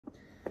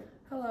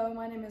Hello,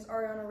 my name is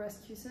Arijana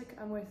Reskusic.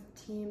 I'm with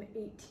Team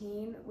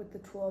 18 with the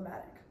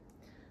Tool-O-Matic.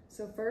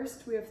 So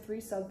first, we have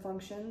three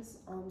sub-functions.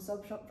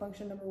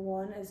 Sub-function number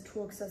one is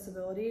tool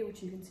accessibility,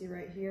 which you can see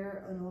right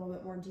here in a little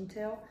bit more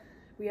detail.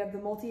 We have the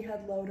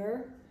multi-head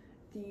loader,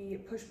 the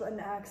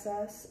push-button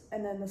access,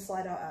 and then the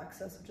slide-out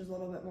access, which is a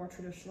little bit more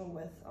traditional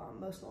with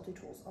most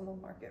multi-tools on the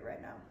market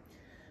right now.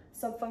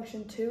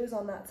 Sub-function two is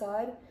on that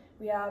side.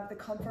 We have the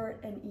comfort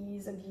and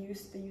ease of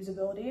use, the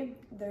usability.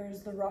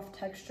 There's the rough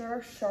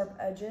texture, sharp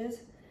edges,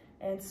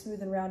 and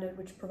smooth and rounded,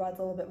 which provides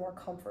a little bit more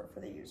comfort for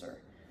the user.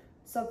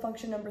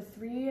 Sub-function number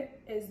three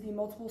is the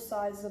multiple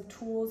sizes of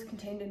tools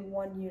contained in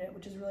one unit,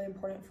 which is really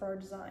important for our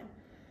design.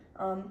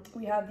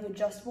 We have the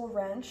adjustable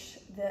wrench,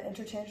 the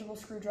interchangeable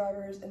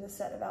screwdrivers, and the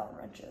set of Allen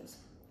wrenches.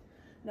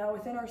 Now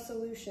within our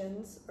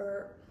solutions,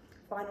 or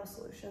final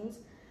solutions,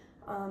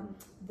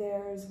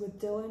 there's with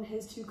Dylan,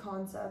 his two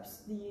concepts,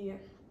 the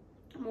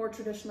more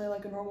traditionally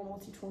like a normal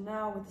multi-tool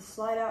now with the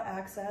slide-out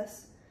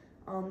access.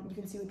 You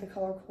can see with the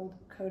color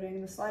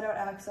coding, the slide-out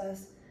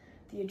access,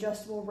 the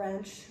adjustable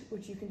wrench,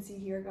 which you can see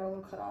here, got a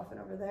little cut off and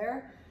over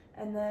there,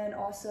 and then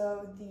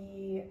also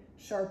the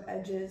sharp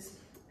edges.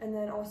 And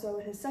then also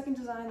in his second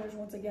design, there's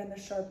once again the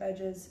sharp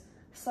edges,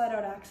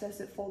 slide-out access,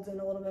 it folds in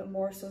a little bit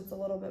more, so it's a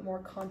little bit more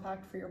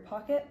compact for your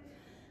pocket,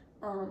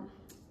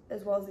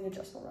 as well as the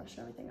adjustable wrench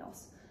and everything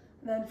else.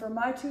 And then for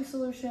my two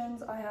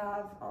solutions, I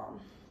have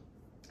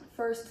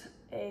first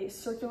a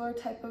circular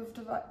type of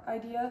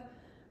idea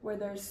where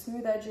there's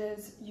smooth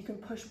edges, you can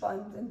push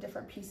buttons and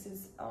different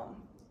pieces,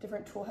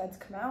 different tool heads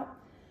come out,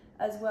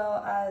 as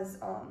well as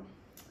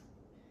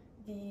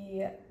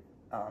the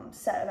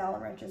set of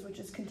Allen wrenches, which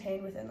is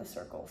contained within the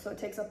circle, so it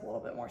takes up a little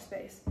bit more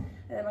space. And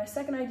then my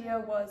second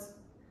idea was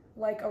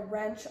like a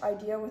wrench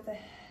idea with a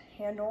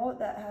handle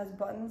that has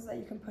buttons that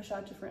you can push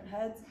out different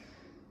heads.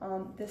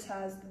 This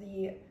has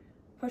the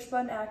push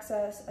button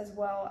access as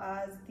well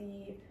as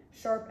the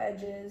sharp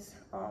edges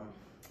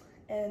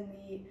and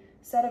the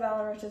set of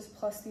Allen wrenches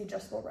plus the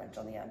adjustable wrench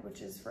on the end,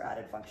 which is for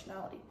added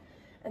functionality.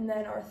 And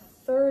then our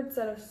third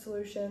set of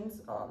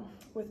solutions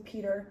with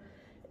Peter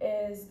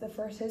is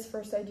his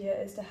first idea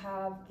is to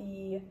have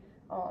the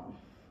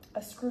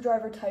a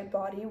screwdriver type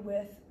body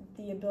with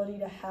the ability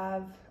to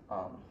have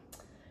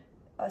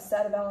a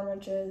set of Allen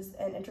wrenches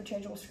and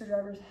interchangeable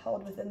screwdrivers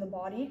held within the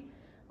body.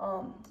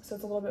 So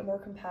it's a little bit more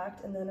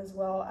compact, and then as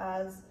well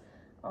as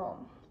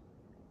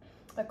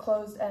a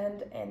closed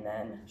end and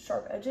then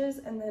sharp edges.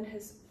 And then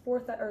his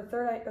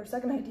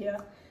second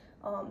idea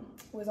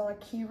was on a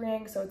key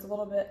ring, so it's a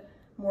little bit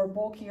more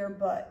bulkier,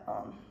 but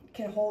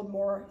can hold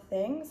more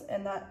things,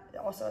 and that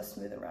also has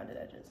smooth and rounded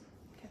edges.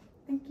 Okay,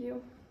 thank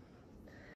you.